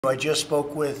I just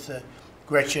spoke with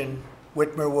Gretchen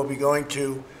Whitmer. Will be going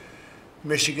to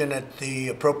Michigan at the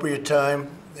appropriate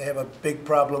time. They have a big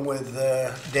problem with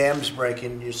dams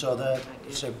breaking. You saw that?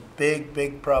 It's a big,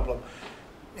 big problem.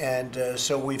 And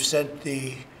so we've sent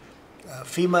the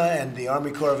FEMA and the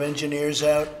Army Corps of Engineers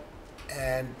out,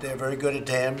 and they're very good at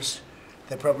dams.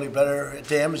 They're probably better at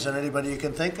dams than anybody you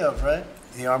can think of, right?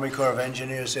 The Army Corps of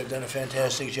Engineers, they've done a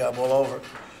fantastic job all over.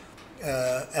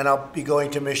 And I'll be going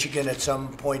to Michigan at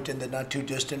some point in the not too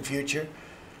distant future.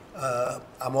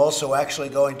 I'm also actually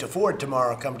going to Ford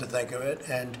tomorrow, come to think of it,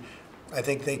 and I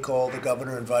think they called the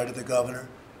governor, invited the governor.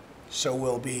 So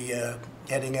we'll be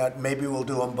heading out. Maybe we'll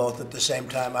do them both at the same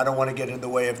time. I don't want to get in the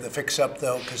way of the fix-up,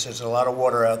 though, because there's a lot of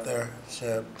water out there.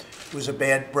 It was a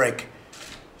bad break.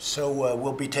 So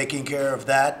we'll be taking care of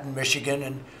that in Michigan.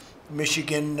 And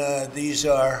Michigan, these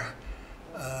are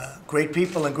great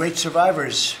people and great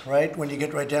survivors, right? When you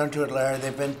get right down to it, Larry,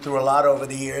 they've been through a lot over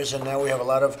the years, and now we have a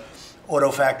lot of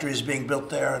auto factories being built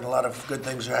there, and a lot of good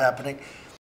things are happening.